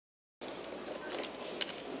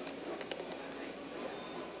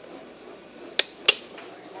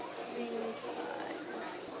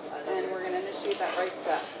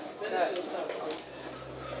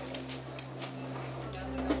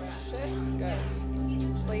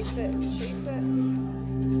place it, chase it.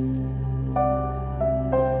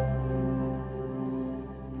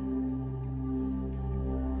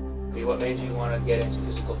 What made you want to get into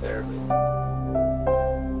physical therapy?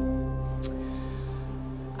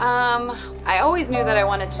 I always knew that I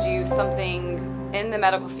wanted to do something in the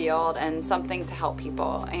medical field and something to help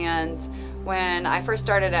people. And when I first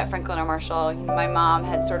started at Franklin and Marshall, my mom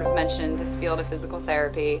had sort of mentioned this field of physical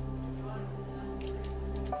therapy.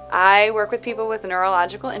 I work with people with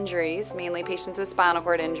neurological injuries, mainly patients with spinal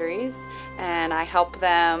cord injuries, and I help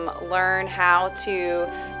them learn how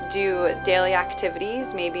to do daily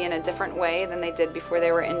activities, maybe in a different way than they did before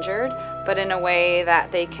they were injured, but in a way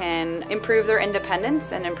that they can improve their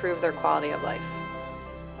independence and improve their quality of life.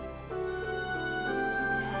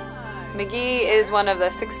 Magee is one of the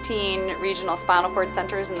 16 regional spinal cord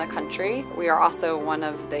centers in the country. We are also one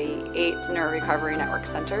of the 8 Neuro Recovery Network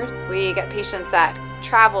centers. We get patients that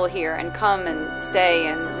travel here and come and stay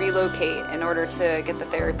and relocate in order to get the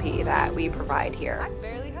therapy that we provide here.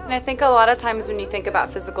 And I think a lot of times when you think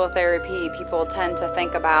about physical therapy, people tend to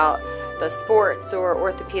think about the sports or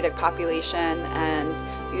orthopedic population, and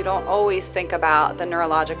you don't always think about the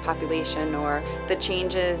neurologic population or the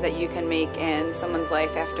changes that you can make in someone's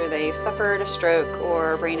life after they've suffered a stroke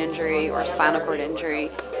or a brain injury or spinal cord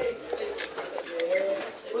injury.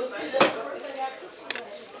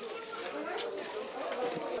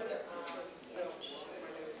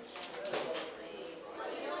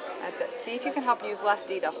 That's it. See if you can help use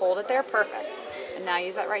lefty to hold it there. Perfect. And now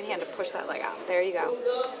use that right hand to push that leg out. There you go.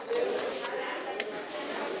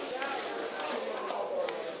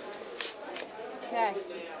 Okay.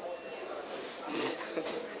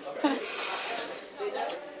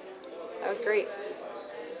 That was great.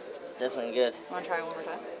 It's definitely good. Want to try it one more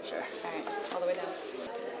time? Sure. All right. All the way down.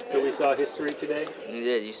 So we saw history today? You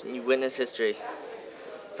did. You witnessed history.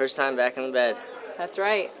 First time back in the bed. That's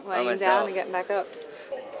right. Laying down and getting back up.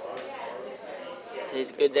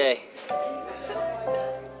 Today's a good day.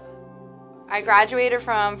 I graduated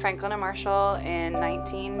from Franklin and Marshall in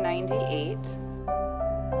 1998.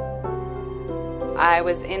 I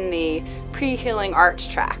was in the pre-healing arts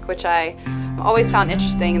track, which I always found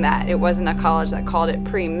interesting that it wasn't a college that called it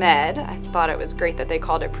pre-med. I thought it was great that they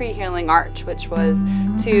called it pre-healing arts, which was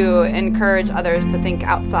to encourage others to think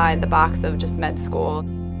outside the box of just med school.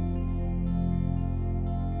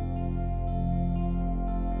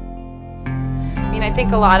 I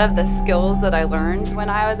think a lot of the skills that I learned when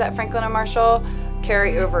I was at Franklin and Marshall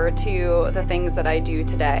carry over to the things that I do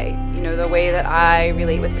today. You know, the way that I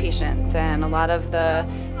relate with patients and a lot of the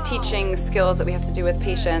teaching skills that we have to do with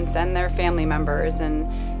patients and their family members and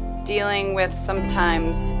dealing with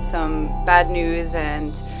sometimes some bad news,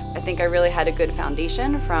 and I think I really had a good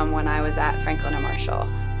foundation from when I was at Franklin and Marshall.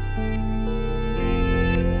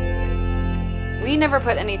 We never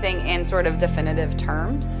put anything in sort of definitive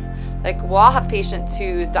terms. Like, we'll all have patients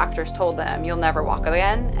whose doctors told them, you'll never walk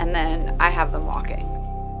again, and then I have them walking.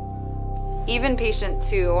 Even patients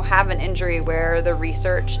who have an injury where the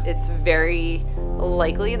research, it's very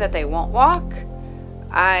likely that they won't walk,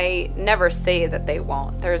 I never say that they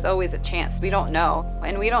won't. There's always a chance. We don't know.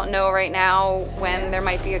 And we don't know right now when there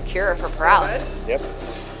might be a cure for paralysis. Yep.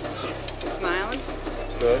 Smiling?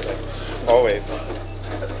 Absolutely. Always.